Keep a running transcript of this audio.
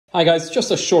Hi guys,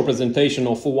 just a short presentation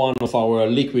of one of our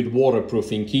liquid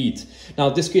waterproofing kit. Now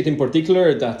this kit in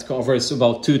particular that covers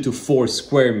about 2 to 4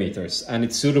 square meters, and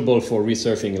it's suitable for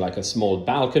resurfacing like a small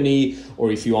balcony,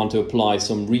 or if you want to apply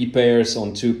some repairs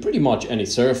onto pretty much any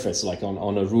surface like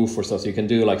on a roof or so. So you can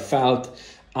do like felt,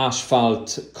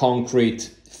 asphalt,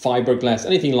 concrete, fiberglass,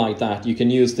 anything like that. You can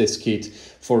use this kit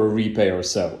for a repair or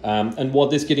so. And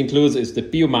what this kit includes is the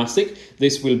PU mastic.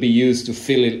 This will be used to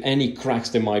fill in any cracks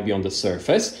there might be on the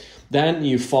surface. Then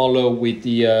you follow with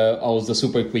the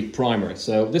super quick primer.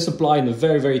 So this applied in a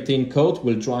very thin coat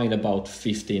will dry in about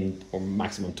 15 or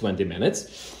maximum 20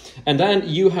 minutes. And then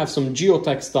you have some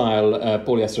geotextile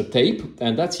polyester tape,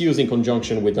 and that's used in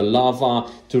conjunction with the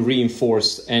lava to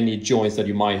reinforce any joints that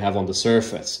you might have on the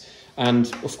surface.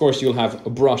 And of course you'll have a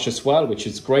brush as well, which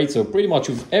is great. So pretty much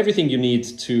with everything you need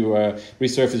to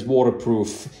resurface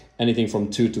waterproof anything from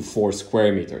 2 to 4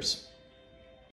 square meters.